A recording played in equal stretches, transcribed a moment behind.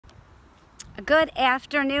Good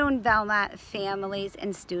afternoon, Belmont families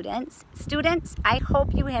and students. Students, I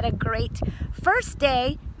hope you had a great first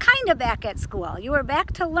day, kind of back at school. You were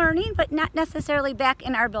back to learning, but not necessarily back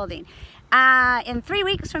in our building. In 3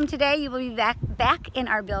 weeks from today, you will be back in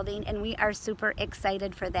our building, and we are super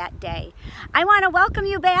excited for that day. I want to welcome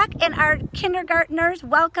you back, and our kindergartners,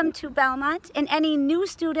 welcome to Belmont, and any new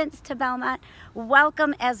students to Belmont,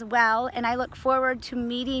 welcome as well, and I look forward to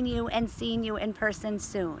meeting you and seeing you in person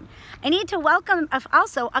soon. I need to welcome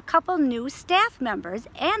also a couple new staff members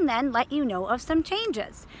and then let you know of some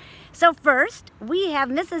changes. So first, we have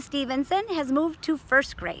Mrs. Stevenson has moved to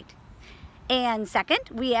first grade. And second,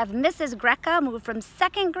 we have Mrs. Greca moved from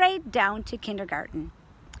second grade down to kindergarten.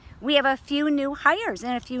 We have a few new hires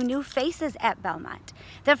and a few new faces at Belmont.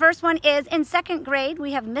 The first one is in second grade,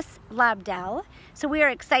 we have Miss Lobdell. So we are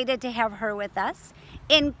excited to have her with us.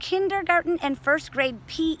 In kindergarten and first grade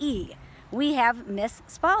PE, we have Miss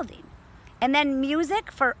Spalding. And then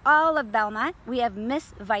music for all of Belmont, we have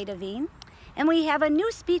Miss Vitavine. And we have a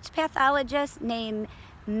new speech pathologist named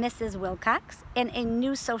Mrs. Wilcox, and a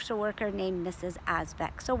new social worker named Mrs.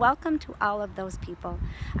 Osbeck. So welcome to all of those people.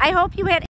 I hope you had